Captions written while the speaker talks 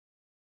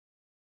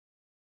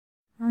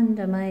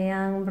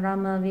Andamayang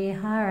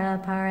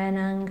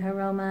Brahmavihara-Pharanam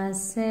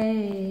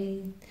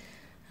karomase.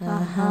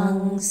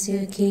 Ahang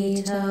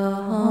sukhito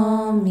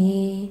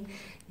homi,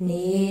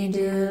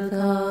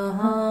 nidukkho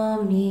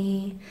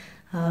homi,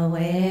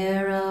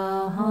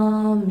 awero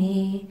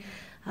homi,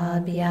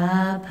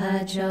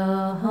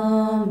 abhyapajo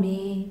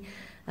homi,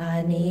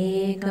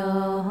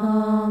 aniko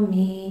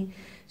homi,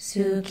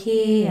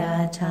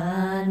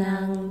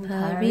 sukhiyatanang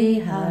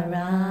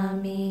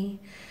pariharami.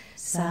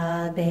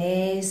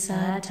 Sabbe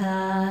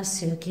sata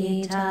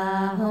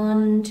sukhita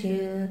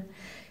hontu,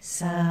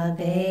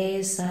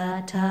 sabbe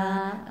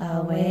sata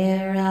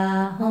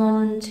awera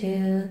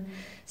hontu,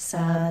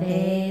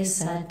 sabbe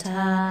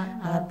sata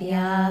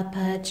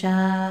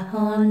abhyapaja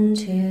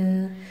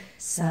hontu,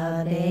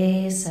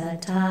 sabbe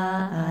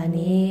sata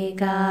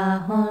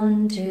anika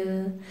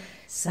hontu,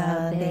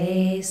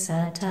 sabbe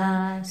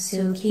sata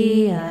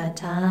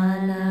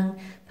sukhiyatanang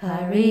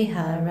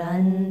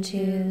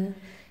pariharantu.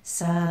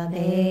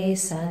 Sabbe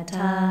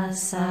sata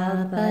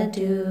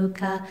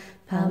sabbadukkha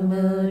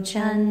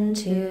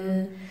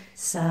pamuchantu,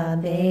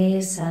 sabbe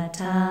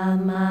sata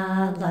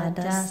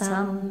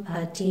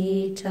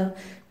maladasampatito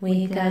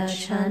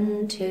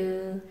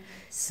vigachantu,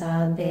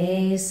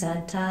 sabbe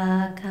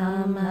sata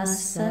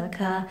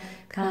kamasaka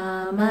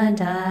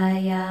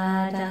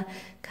kamadayada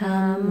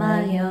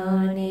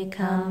kamayoni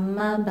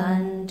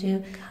kamabandhu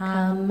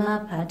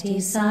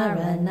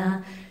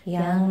kamapatisarana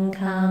yang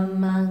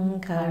kamang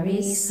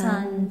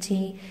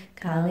karisanti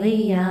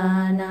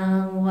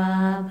kalyanang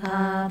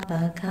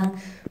vapapakang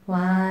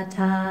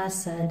vata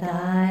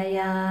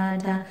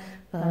sadayada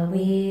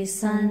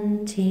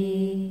pavisanti.